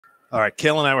All right,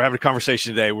 Kale and I were having a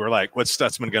conversation today. We're like, what's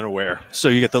Stutsman going to wear? So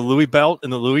you get the Louis belt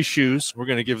and the Louis shoes. We're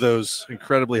going to give those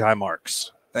incredibly high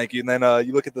marks. Thank you. And then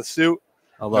you look at the suit.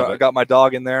 I love it. I got my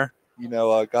dog in there.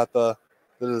 Got the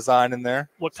design in there.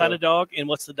 What kind of dog, and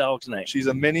what's the dog's name? She's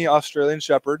a mini Australian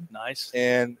Shepherd. Nice.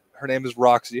 And her name is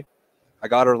Roxy. I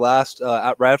got her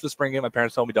right after the spring game. My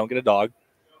parents told me don't get a dog.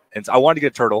 And so I wanted to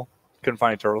get a turtle. Couldn't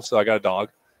find a turtle, so I got a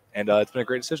dog. And it's been a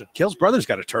great decision. Kale's brother's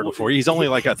got a turtle for you. He's only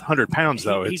like 100 pounds,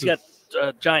 though. He's got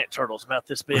giant turtles about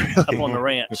this big up on the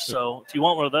ranch. So if you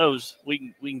want one of those,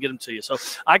 we can get them to you. So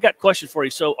I got a question for you.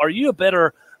 So are you a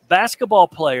better basketball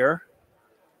player,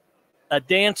 a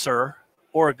dancer,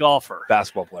 or a golfer?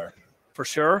 Basketball player. For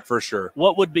sure? For sure.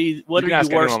 What are you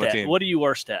worst at? What are you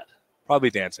worst at? Probably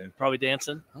dancing. Probably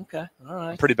dancing? Okay. All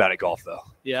right. I'm pretty bad at golf, though.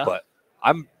 Yeah. But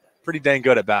I'm pretty dang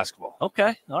good at basketball.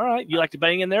 Okay. All right. You like to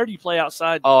bang in there? Do you play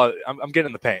outside? Oh, I'm getting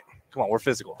in the paint. Come on, we're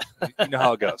physical. You know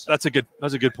how it goes. That's a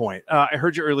good point. I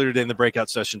heard you earlier today in the breakout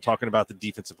session talking about the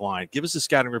defensive line. Give us a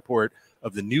scouting report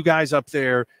of the new guys up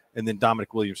there and then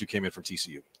Dominic Williams, who came in from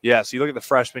TCU. Yeah, so you look at the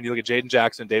freshmen, you look at Jaden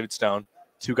Jackson, David Stone,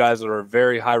 two guys that are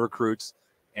very high recruits,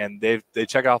 and they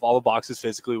check off all the boxes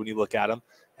physically when you look at them.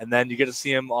 And then you get to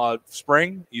see him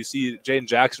spring. You see Jaden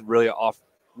Jackson really off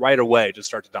right away just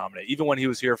start to dominate. Even when he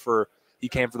was here he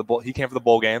came for the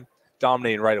bowl game,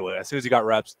 dominating right away. As soon as he got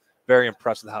reps, very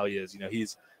impressed with how he is.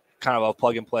 He's kind of a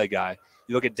plug-and-play guy.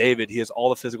 You look at David, he has all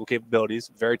the physical capabilities,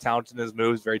 very talented in his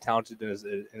moves, very talented in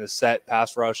his set,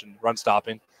 pass rush, and run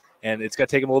stopping. And it's going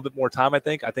to take him a little bit more time, I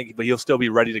think, but he'll still be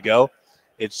ready to go.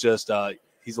 It's just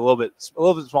he's a little bit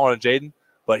smaller than Jaden,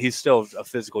 but he's still a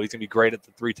physical. He's going to be great at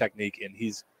the three technique, and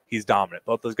he's dominant.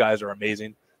 Both those guys are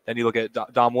amazing. Then you look at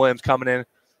Dom Williams coming in.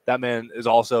 That man is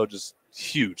also just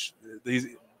huge.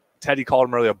 Teddy called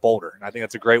him earlier a boulder, and I think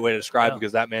that's a great way to describe him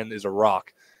because that man is a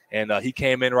rock. And he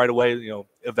came in right away,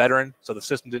 a veteran, so the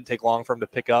system didn't take long for him to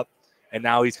pick up. And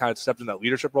now he's kind of stepped in that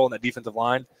leadership role in that defensive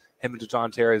line. Him and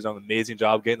John Terry has done an amazing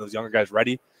job getting those younger guys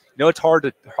ready. It's hard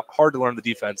to learn the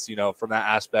defense, from that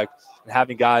aspect. And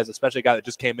having guys, especially a guy that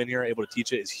just came in here, able to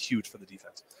teach it is huge for the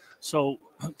defense. So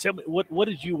tell me, what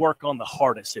did you work on the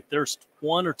hardest? If there's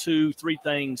one or two, three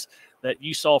things that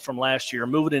you saw from last year,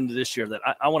 moving into this year, that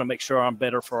I want to make sure I'm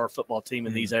better for our football team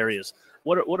in these areas.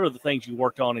 What are the things you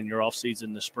worked on in your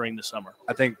offseason, the spring, the summer?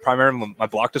 I think primarily my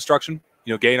block destruction.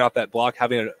 Getting off that block,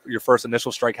 having your first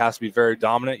initial strike has to be very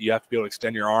dominant. You have to be able to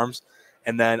extend your arms,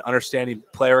 and then understanding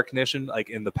play recognition, like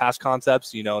in the pass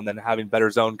concepts, and then having better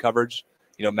zone coverage,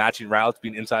 matching routes,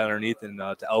 being inside underneath, and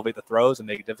to elevate the throws and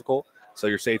make it difficult so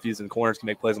your safeties and corners can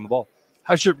make plays on the ball.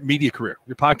 How's your media career?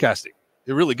 Your podcasting?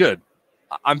 You're really good.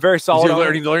 I'm very solid.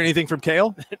 Did you learn anything from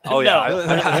Kale? Oh, yeah.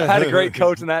 I had a great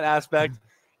coach in that aspect.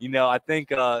 I think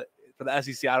for the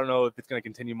SEC, I don't know if it's going to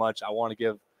continue much. I want to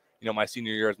give, my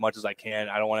senior year as much as I can.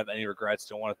 I don't want to have any regrets.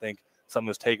 Don't want to think something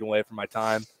was taken away from my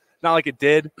time. Not like it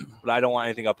did, but I don't want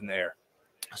anything up in the air.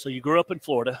 So you grew up in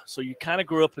Florida. So you kind of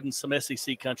grew up in some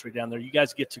SEC country down there. You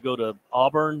guys get to go to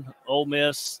Auburn, Ole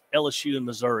Miss, LSU, and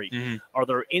Missouri. Mm-hmm. Are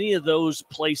there any of those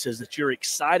places that you're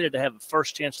excited to have the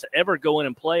first chance to ever go in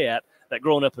and play at that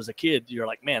growing up as a kid, you're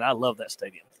like, man, I love that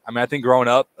stadium? I think growing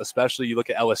up, especially you look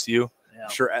at LSU, I'm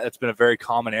sure it's been a very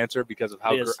common answer because of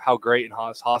how great and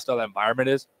hostile that environment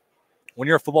is. When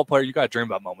you're a football player, you got to dream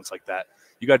about moments like that.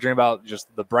 You got to dream about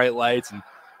just the bright lights and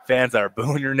fans that are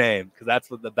booing your name, because that's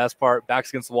what the best part. Backs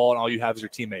against the wall, and all you have is your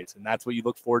teammates, and that's what you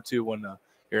look forward to when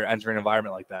you're entering an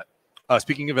environment like that.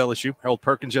 Speaking of LSU, Harold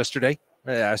Perkins yesterday,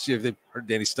 I asked you if they heard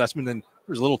Danny Stutsman, and there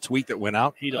was a little tweet that went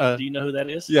out. Do you know who that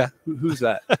is? Yeah, who's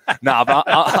that?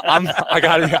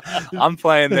 I'm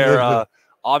playing there.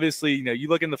 Obviously, you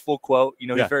look in the full quote.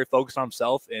 He's very focused on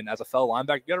himself, and as a fellow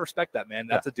linebacker, you got to respect that, man.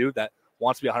 That's a dude that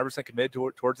wants to be 100% committed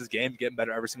towards his game, getting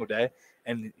better every single day.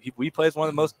 And he plays one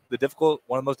of the most difficult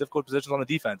positions on the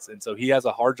defense. And so he has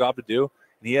a hard job to do,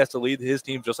 and he has to lead his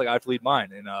team just like I have to lead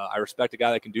mine. And I respect a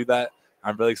guy that can do that.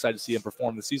 I'm really excited to see him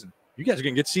perform this season. You guys are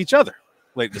going to get to see each other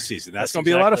late this season. That's going to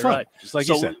be a lot of fun. Right. Just like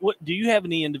you said. Do you have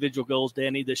any individual goals,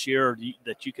 Danny, this year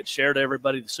that you could share to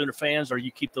everybody, the Sooner fans, or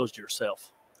you keep those to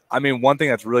yourself? One thing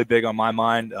that's really big on my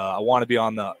mind, I want to be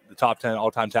on the top 10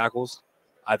 all-time tackles.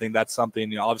 I think that's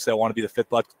something, obviously I want to be the fifth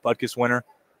Butkus winner,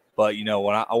 but when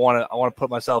I want to put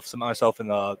myself in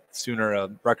the Sooner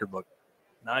record book.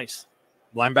 Nice.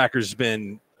 Linebacker's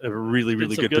been a really,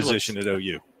 really good position at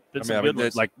OU.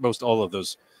 Like most all of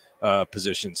those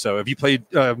positions. So have you played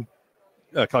college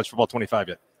football 25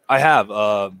 yet? I have.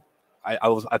 I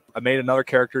made another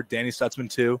character, Danny Stutsman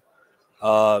 2.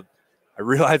 I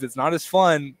realize it's not as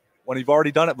fun when you've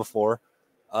already done it before.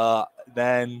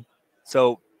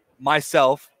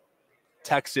 Myself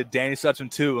texted Danny Stutsman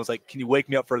 2 and was like, can you wake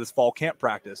me up for this fall camp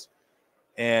practice?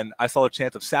 and I saw a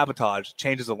chance of sabotage,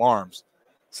 changes alarms.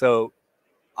 So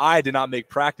I did not make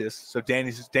practice. So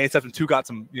Danny Stutsman 2 got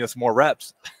some more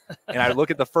reps. And I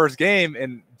look at the first game,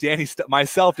 and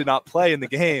myself did not play in the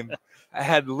game. I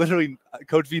had literally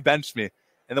Coach V benched me,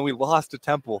 and then we lost to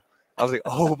Temple. I was like,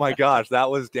 oh my gosh, that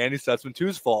was Danny Stutsman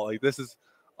 2's fault. Like, this is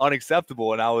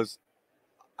unacceptable. And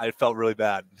I felt really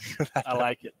bad. I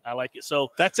like it. So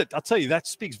that's it. I'll tell you, that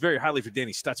speaks very highly for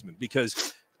Danny Stutsman,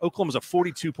 because Oklahoma's a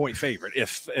 42-point favorite.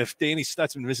 If Danny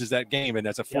Stutsman misses that game and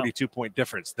that's a 42-point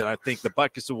difference, then I think the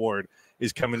Butkus Award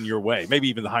is coming your way, maybe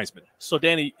even the Heisman. So,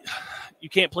 Danny, you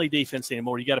can't play defense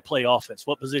anymore. You got to play offense.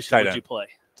 What position would you play?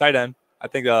 Tight end. I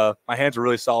think my hands are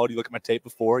really solid. You look at my tape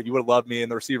before. You would have loved me in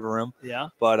the receiver room. Yeah.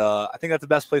 But I think that's the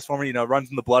best place for me. It runs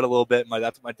in the blood a little bit.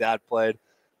 That's what my dad played.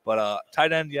 But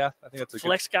tight end, yeah, I think that's a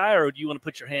flex guy, or do you want to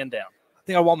put your hand down? I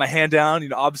think I want my hand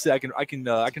down. Obviously I can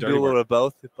do a little bit of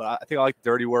both, but I think I like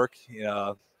dirty work. Kind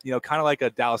of like a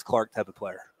Dallas Clark type of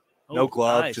player. No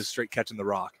gloves, just straight catching the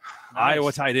rock. Nice.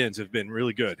 Iowa tight ends have been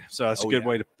really good, so that's a good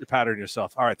way to pattern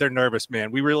yourself. All right, they're nervous,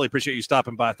 man. We really appreciate you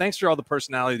stopping by. Thanks for all the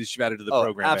personality that you've added to the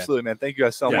program. Absolutely, man. Thank you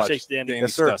guys so much. Danny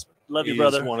Yes, sir. Love you,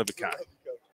 brother. One of a kind.